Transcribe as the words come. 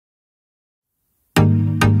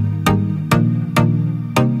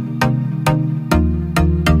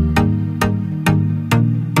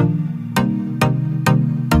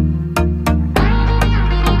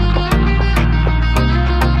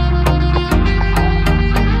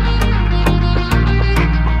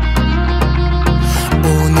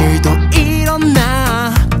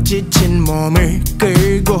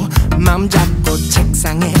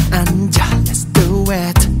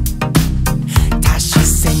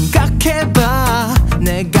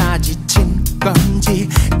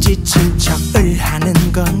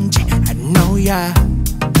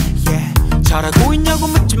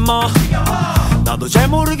뭐 나도 잘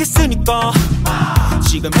모르겠으니까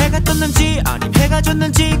지금 해가 떴는지 아님 해가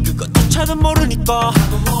졌는지 그것조차도 모르니까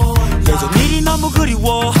예전 일이 너무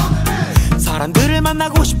그리워 사람들을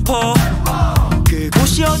만나고 싶어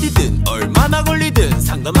그곳이 어디든 얼마나 걸리든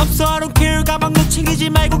상관없어 I don't care 가방도 챙기지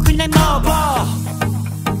말고 그냥 넣어봐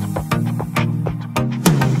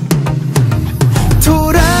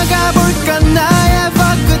돌아가볼까 나의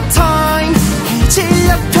good time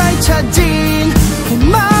해질녘 펼쳐진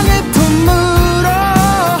희망의 품으로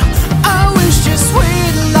I wish you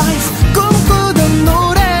sweet life 꿈꾸던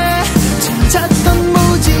노래 찾았던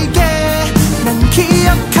무지개 난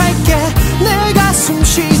기억할게 내가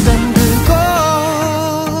숨쉬던 그곳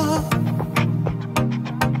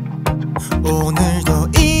오늘도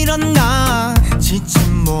일어나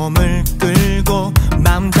지친 몸을 끌고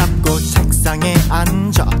맘 잡고 책상에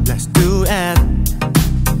앉아 Let's do it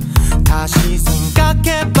다시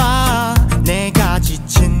생각해봐 내가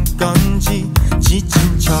지친 건지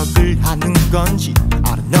지친 척을 하는 건지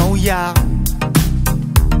I don't know yeah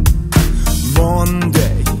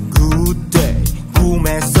Monday, good day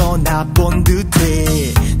꿈에서 나 본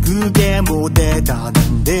듯해 그게 뭐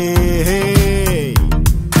대단한데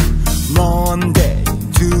Monday,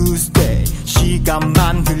 Tuesday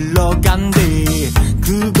시간만 흘러간대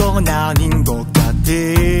그건 아닌 것 같아